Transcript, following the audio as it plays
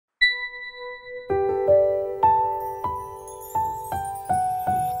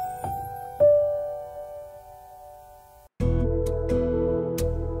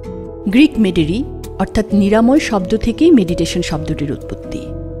Greek মেডেরি অর্থাৎ নিরাময় শব্দ থেকেই মেডিটেশন শব্দটির উৎপত্তি।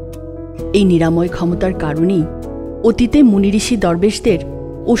 এই নিরাময় ক্ষমতার কারণেই অতীতে মুনিঋষি দরবেশদের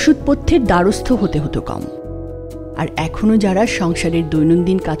ওষুধপথ্যের দ্বারস্থ হতে হতো কম। আর এখনও যারা সংসারের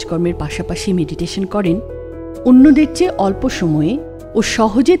দৈনন্দিন কাজকর্মের পাশাপাশি মেডিটেশন করেন, অন্যদের চেয়ে অল্প সময়ে ও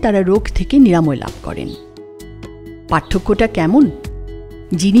সহজে তারা রোগ থেকে নিরাময় লাভ করেন। পার্থক্যটা কেমন?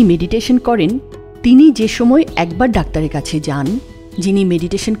 যিনি মেডিটেশন করেন তিনি যে সময় একবার ডাক্তারের কাছে যান, যিনি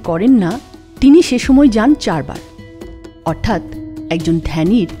মেডিটেশন করেন না তিনি সে সময় যান 4 বার। অর্থাৎ একজন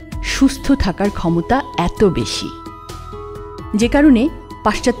ধ্যানীর সুস্থ থাকার ক্ষমতা এত বেশি, যে কারণে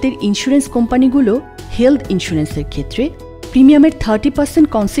পাশ্চাত্যের ইন্স্যুরেন্স কোম্পানিগুলো হেলথ ইন্স্যুরেন্সের ক্ষেত্রে প্রিমিয়ামের 30%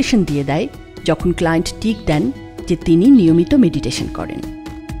 কনসেশন দিয়ে দেয় যখন ক্লায়েন্ট টিক দেন যে তিনি নিয়মিত মেডিটেশন করেন।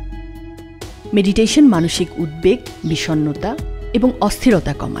 মেডিটেশন মানসিক উদ্বেগ, বিষণ্ণতা এবং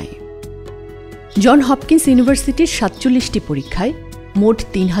অস্থিরতা কমায়। জন হপকিন্স ইউনিভার্সিটির 47টি পরীক্ষায় মোট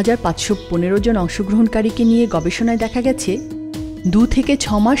 3515 জন অংশগ্রহণকারীকে নিয়ে গবেষণায় দেখা গেছে 2 থেকে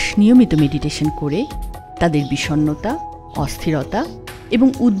 6 মাস নিয়মিত মেডিটেশন করে তাদের বিষণ্ণতা, অস্থিরতা এবং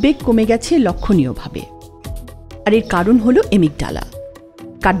উদ্বেগ কমে গেছে লক্ষণীয়ভাবে। আর এর কারণ হল এমিগডালা।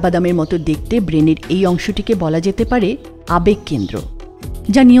 কাঠবাদামের মতো দেখতে ব্রেনের এই অংশটিকে বলা যেতে পারে আবেগ কেন্দ্র,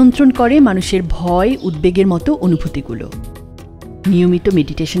 যা নিয়ন্ত্রণ করে মানুষের ভয়, উদ্বেগের মতো অনুভূতিগুলো। নিয়মিত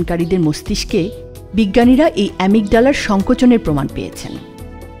মেডিটেশনকারীদের মস্তিষ্কে বিজ্ঞানীরা এই অ্যামিগডালার সংকোচনের প্রমাণ পেয়েছেন।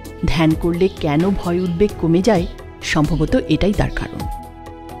 ধ্যান করলে কেন ভয়, উদ্বেগ কমে যায়? সম্ভবত এটাই তার কারণ।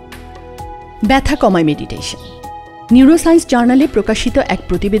 ব্যথা কমায় মেডিটেশন। নিউরোসায়েন্স জার্নালে প্রকাশিত এক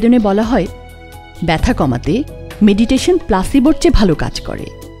প্রতিবেদনে বলা হয়, ব্যথা কমাতে মেডিটেশন প্লাসিবোর চেয়ে ভালো কাজ করে।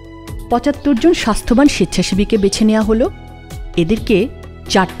 75 জন স্বাস্থ্যবান স্বেচ্ছাসেবীকে বেছে নেওয়া হলো। এদেরকে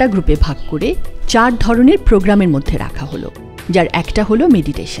 4টা গ্রুপে ভাগ করে 4 ধরনের প্রোগ্রামের মধ্যে রাখা হলো, যার একটা হলো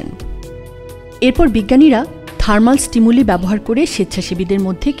মেডিটেশন। এরপর বিজ্ঞানীরা থার্মাল স্টিমুলি ব্যবহার করে স্বেচ্ছাসেবীদের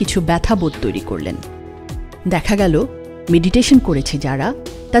মধ্যে কিছু ব্যথা বোধ তৈরি করলেন। দেখা গেল মেডিটেশন করেছে যারা,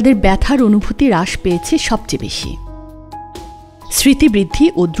 তাদের ব্যথার অনুভূতি হ্রাস পেয়েছে সবচেয়ে বেশি। স্মৃতিবৃদ্ধি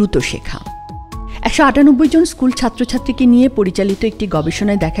ও দ্রুত শেখা। 198 জন স্কুল ছাত্রছাত্রীকে নিয়ে পরিচালিত একটি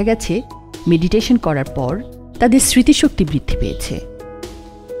গবেষণায় দেখা গেছে মেডিটেশন করার পর তাদের স্মৃতিশক্তি বৃদ্ধি পেয়েছে।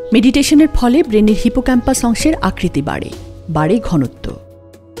 মেডিটেশনের ফলে ব্রেনের হিপোক্যাম্পাস অংশের আকৃতি বাড়ে ঘনত্ব,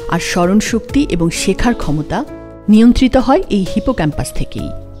 আর স্মরণ শক্তি এবং শেখার ক্ষমতা নিয়ন্ত্রিত হয় এই হিপোক্যাম্পাস থেকেই।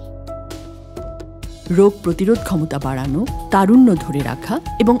 রোগ প্রতিরোধ ক্ষমতা বাড়ানো, তারুণ্য ধরে রাখা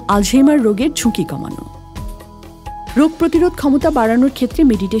এবং আলঝেইমার রোগের ঝুঁকি কমানো। রোগ প্রতিরোধ ক্ষমতা বাড়ানোর ক্ষেত্রে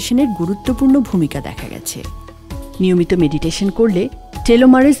মেডিটেশনের গুরুত্বপূর্ণ ভূমিকা দেখা গেছে। নিয়মিত মেডিটেশন করলে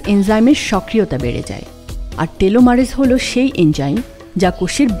টেলোমারেজ এনজাইমের সক্রিয়তা বেড়ে যায়, আর টেলোমারেজ হল সেই এনজাইম যা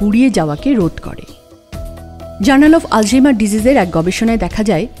কোষের বুড়িয়ে যাওয়াকে রোধ করে। জার্নাল অফ আলঝেইমার ডিজিজের এক গবেষণায় দেখা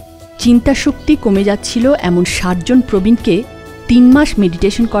যায়, চিন্তা শক্তি কমে যাচ্ছিল এমন 60 জন প্রবীণকে 3 মাস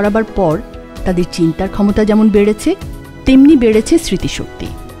মেডিটেশন করাবার পর তাদের চিন্তার ক্ষমতা যেমন বেড়েছে, তেমনি বেড়েছে স্মৃতিশক্তি।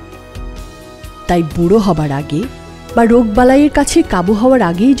 তাই বুড়ো হবার আগে বা রোগবালাইয়ের কাছে কাবু হওয়ার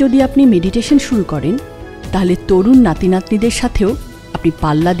আগেই যদি আপনি মেডিটেশন শুরু করেন, তাহলে তরুণ নাতি নাতনিদের সাথেও আপনি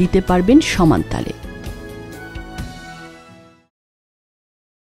পাল্লা দিতে পারবেন সমান তালে।